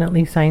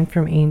definitely signs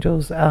from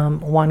angels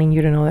wanting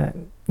you to know that,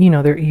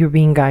 you're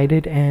being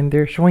guided, and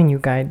they're showing you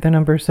guide. The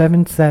number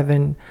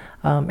 77,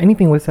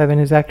 anything with 7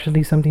 is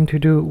actually something to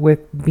do with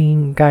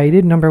being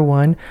guided. Number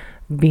 1,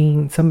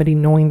 being somebody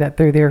knowing that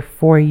they're there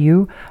for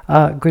you,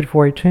 good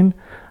fortune.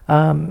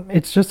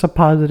 It's just a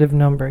positive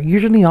number.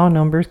 Usually all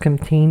numbers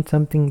contain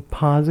something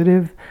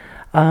positive.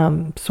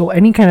 So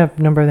any kind of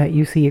number that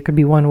you see, it could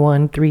be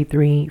 11,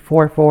 33,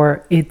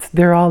 44.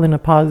 They're all in a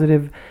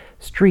positive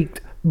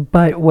streak.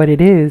 But what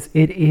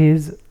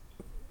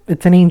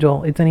it's an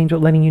angel. It's an angel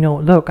letting you know,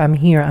 look, I'm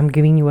here. I'm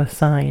giving you a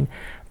sign.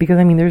 Because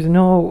there's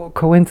no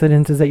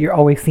coincidences that you're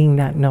always seeing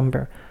that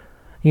number.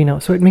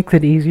 So it makes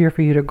it easier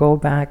for you to go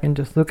back and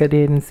just look at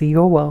it and see,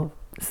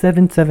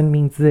 77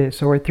 means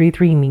this, or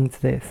 33 means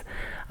this.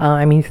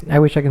 I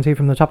wish I can say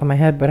from the top of my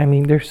head, but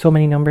there's so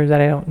many numbers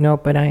that I don't know,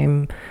 but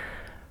I'm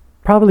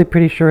probably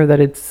pretty sure that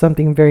it's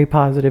something very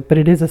positive, but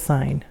it is a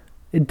sign.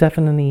 It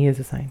definitely is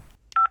a sign.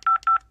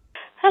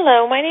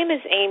 Hello, my name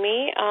is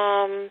Amy.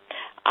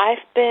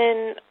 I've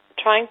been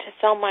trying to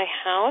sell my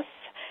house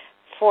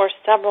for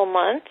several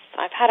months.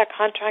 I've had a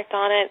contract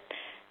on it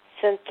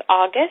since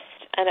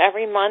August, and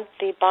every month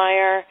the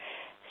buyer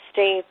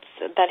states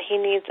that he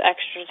needs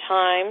extra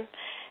time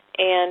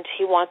and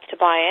he wants to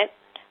buy it.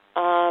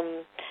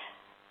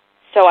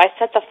 So I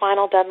set the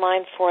final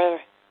deadline for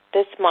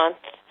this month,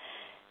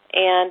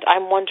 and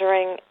I'm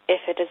wondering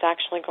if it is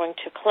actually going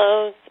to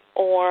close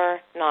or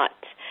not.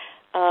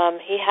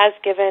 He has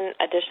given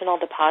additional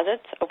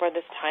deposits over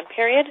this time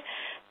period,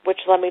 which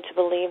led me to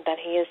believe that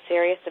he is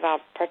serious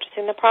about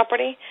purchasing the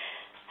property.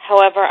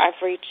 However, I've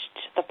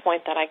reached the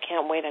point that I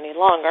can't wait any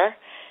longer,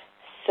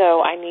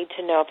 so I need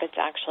to know if it's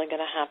actually going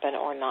to happen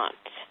or not.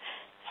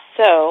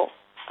 So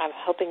I'm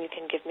hoping you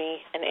can give me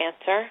an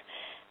answer,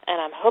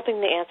 and I'm hoping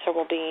the answer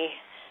will be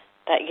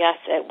that yes,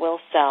 it will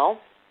sell.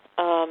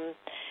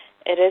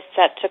 It is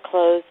set to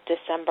close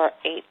December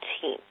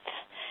 18th,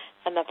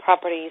 and the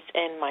property's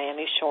in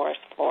Miami Shores,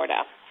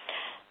 Florida.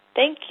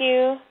 Thank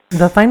you.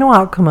 The final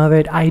outcome of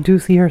it, I do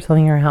see her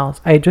selling her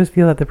house. I just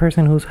feel that the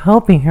person who's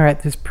helping her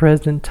at this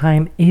present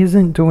time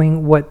isn't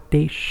doing what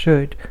they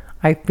should.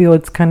 I feel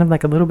it's kind of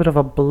like a little bit of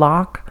a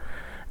block.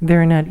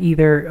 They're not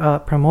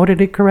either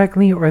promoted it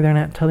correctly, or they're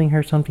not telling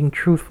her something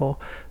truthful.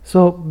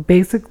 So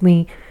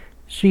basically,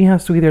 she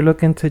has to either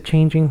look into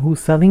changing who's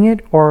selling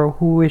it or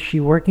who is she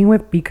working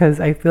with, because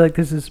I feel like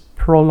this is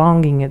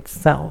prolonging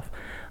itself.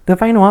 The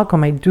final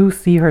outcome, I do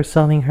see her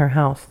selling her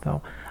house,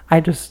 though. I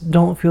just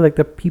don't feel like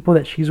the people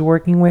that she's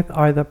working with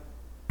are the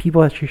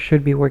people that she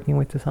should be working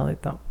with to sell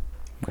it, though.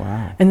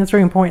 Wow. And that's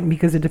very important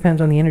because it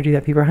depends on the energy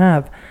that people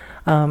have.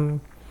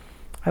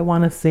 I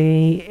want to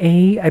say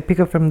A. I pick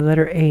up from the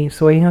letter A.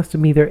 So A has to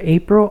be either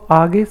April,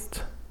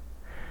 August.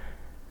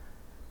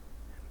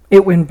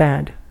 It went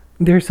bad.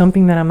 There's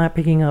something that I'm not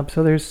picking up.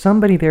 So there's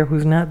somebody there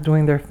who's not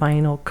doing their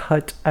final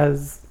cut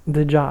as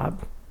the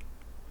job.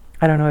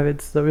 I don't know if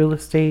it's the real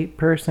estate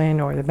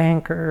person or the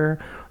banker,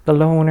 the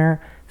loaner.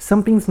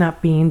 Something's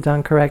not being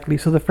done correctly.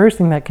 So the first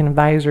thing that can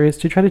advise her is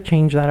to try to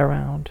change that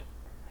around,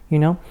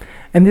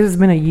 And this has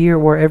been a year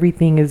where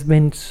everything has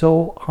been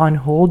so on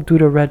hold due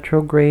to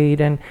retrograde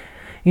and,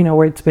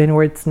 where it's been,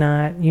 where it's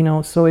not,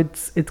 So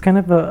it's kind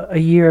of a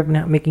year of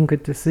not making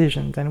good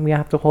decisions, and we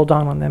have to hold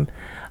on them.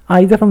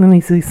 I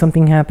definitely see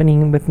something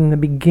happening within the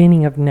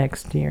beginning of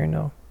next year,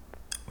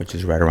 Which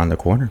is right around the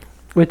corner.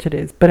 Which it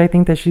is. But I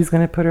think that she's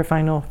going to put her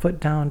final foot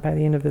down by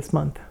the end of this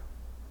month.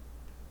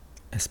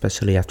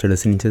 Especially after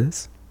listening to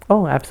this?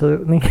 Oh,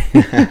 absolutely.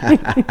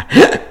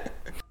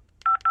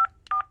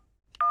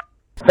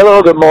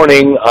 Hello, good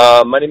morning.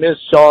 My name is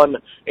Sean,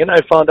 and I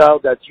found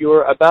out that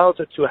you're about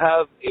to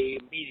have a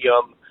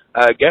medium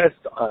guest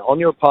on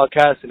your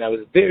podcast, and I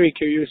was very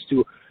curious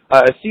to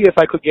see if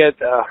I could get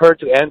her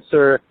to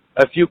answer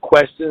a few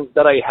questions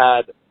that I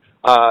had.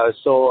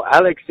 So,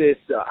 Alexis,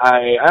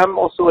 I am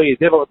also a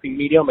developing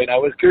medium, and I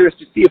was curious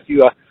to see if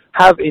you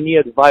have any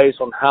advice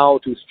on how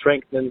to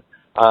strengthen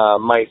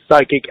my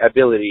psychic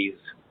abilities.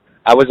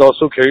 I was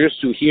also curious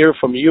to hear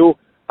from you.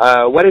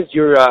 What is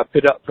your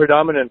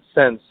predominant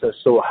sense?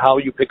 So how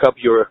you pick up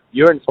your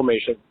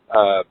information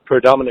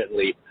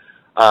predominantly,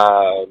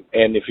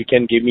 and if you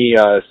can give me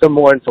some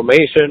more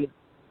information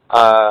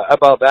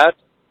about that.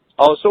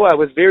 Also, I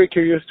was very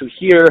curious to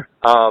hear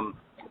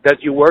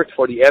that you worked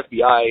for the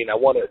FBI, and I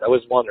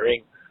was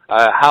wondering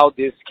how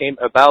this came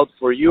about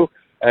for you,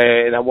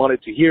 and I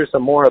wanted to hear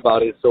some more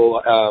about it. So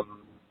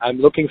I'm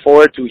looking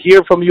forward to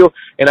hear from you,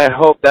 and I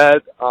hope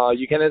that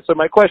you can answer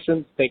my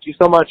questions. Thank you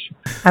so much.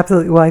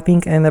 Absolutely. Well, I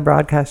think in the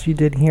broadcast you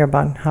did hear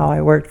about how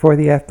I worked for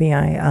the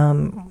FBI.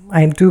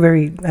 I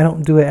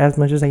don't do it as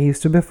much as I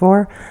used to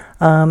before.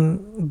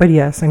 But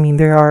yes, I mean,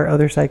 there are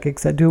other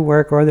psychics that do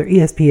work, or other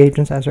ESP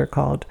agents as they're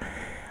called.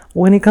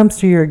 When it comes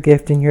to your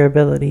gift and your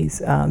abilities,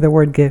 the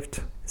word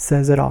gift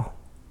says it all.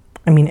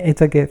 I mean,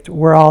 it's a gift.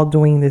 We're all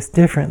doing this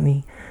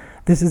differently.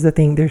 This is the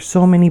thing. There's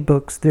so many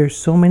books. There's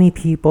so many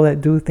people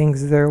that do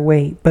things their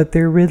way, but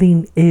there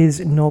really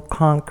is no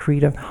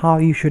concrete of how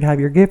you should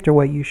have your gift or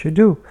what you should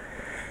do.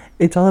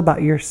 It's all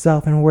about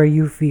yourself and where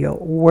you feel.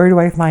 Where do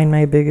I find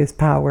my biggest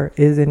power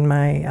is in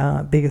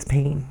my biggest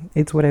pain.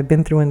 It's what I've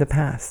been through in the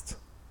past.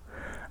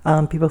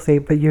 People say,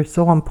 but you're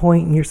so on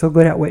point and you're so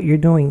good at what you're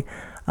doing.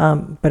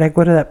 But I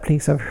go to that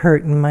place of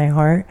hurt in my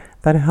heart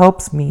that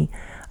helps me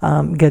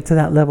get to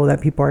that level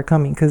that people are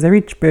coming. Because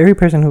every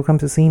person who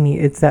comes to see me,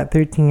 it's that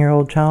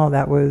 13-year-old child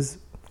that was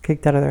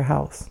kicked out of their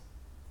house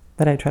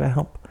that I try to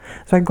help.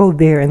 So I go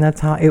there, and that's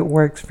how it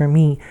works for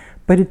me.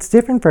 But it's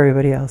different for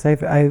everybody else.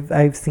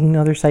 I've seen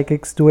other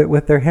psychics do it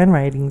with their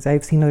handwritings.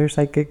 I've seen other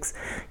psychics,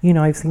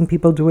 I've seen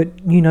people do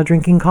it,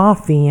 drinking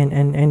coffee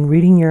and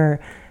reading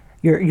your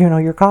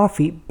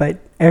coffee. But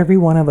every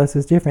one of us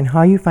is different.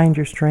 How you find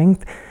your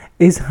strength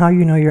is how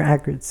you know your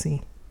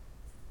accuracy.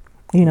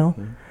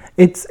 Mm-hmm.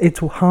 It's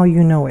how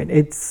you know it.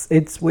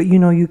 It's what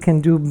you can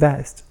do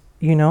best.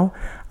 And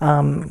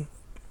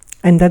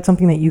that's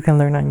something that you can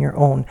learn on your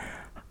own.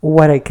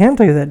 What I can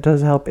tell you that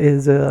does help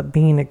is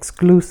being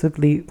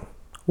exclusively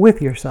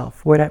with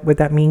yourself. What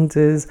that means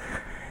is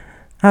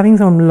having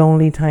some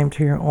lonely time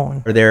to your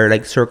own. Are there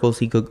like circles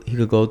he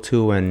could go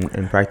to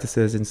and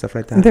practices and stuff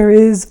like that? There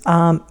is.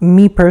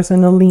 Me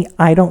personally,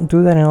 I don't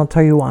do that, and I'll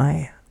tell you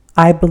why.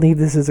 I believe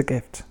this is a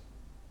gift.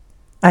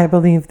 I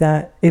believe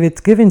that if it's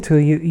given to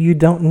you, you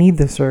don't need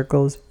the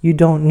circles. You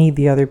don't need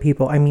the other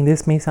people. I mean,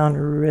 this may sound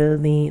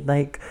really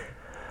like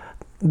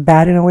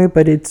bad in a way,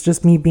 but it's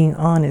just me being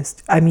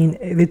honest. I mean,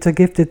 if it's a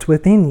gift, it's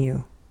within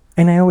you.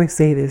 And I always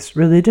say this,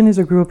 religion is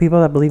a group of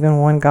people that believe in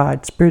one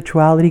God.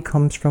 Spirituality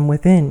comes from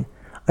within.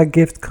 A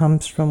gift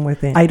comes from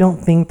within. I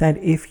don't think that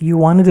if you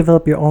want to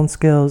develop your own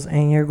skills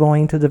and you're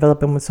going to develop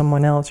them with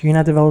someone else, you're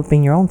not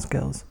developing your own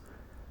skills.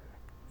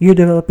 You're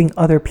developing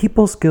other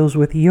people's skills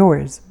with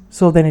yours.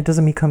 So then it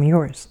doesn't become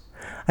yours.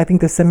 I think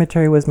the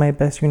cemetery was my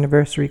best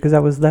university because I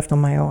was left on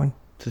my own.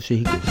 So should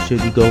he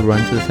go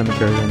run to the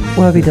cemetery?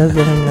 Well, if he does,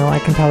 let him know. I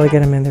can probably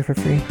get him in there for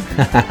free.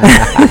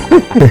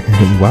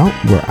 Well,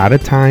 we're out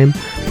of time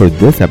for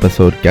this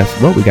episode. Guess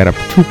what? We got a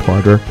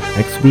two-parter.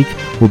 Next week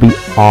will be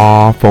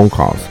all phone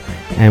calls.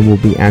 And we'll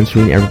be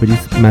answering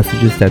everybody's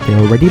messages that they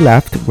already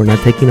left. We're not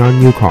taking on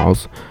new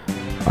calls.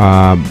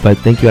 But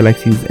thank you,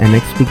 Alexis. And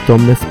next week,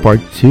 don't miss part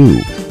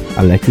 2,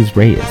 Alexis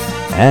Reyes.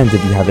 And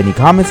if you have any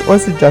comments or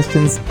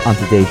suggestions on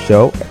today's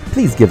show,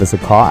 please give us a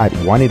call at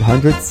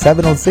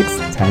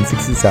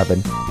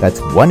 1-800-706-1067. That's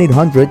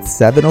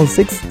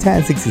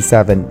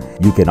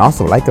 1-800-706-1067. You can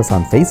also like us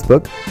on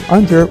Facebook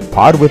under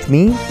Pod With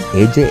Me,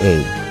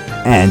 AJA.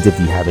 And if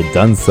you haven't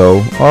done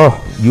so,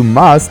 you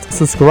must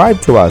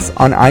subscribe to us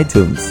on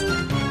iTunes.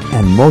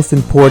 And most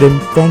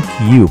important, thank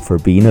you for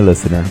being a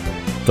listener.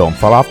 Don't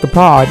fall off the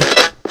pod.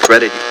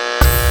 Credit.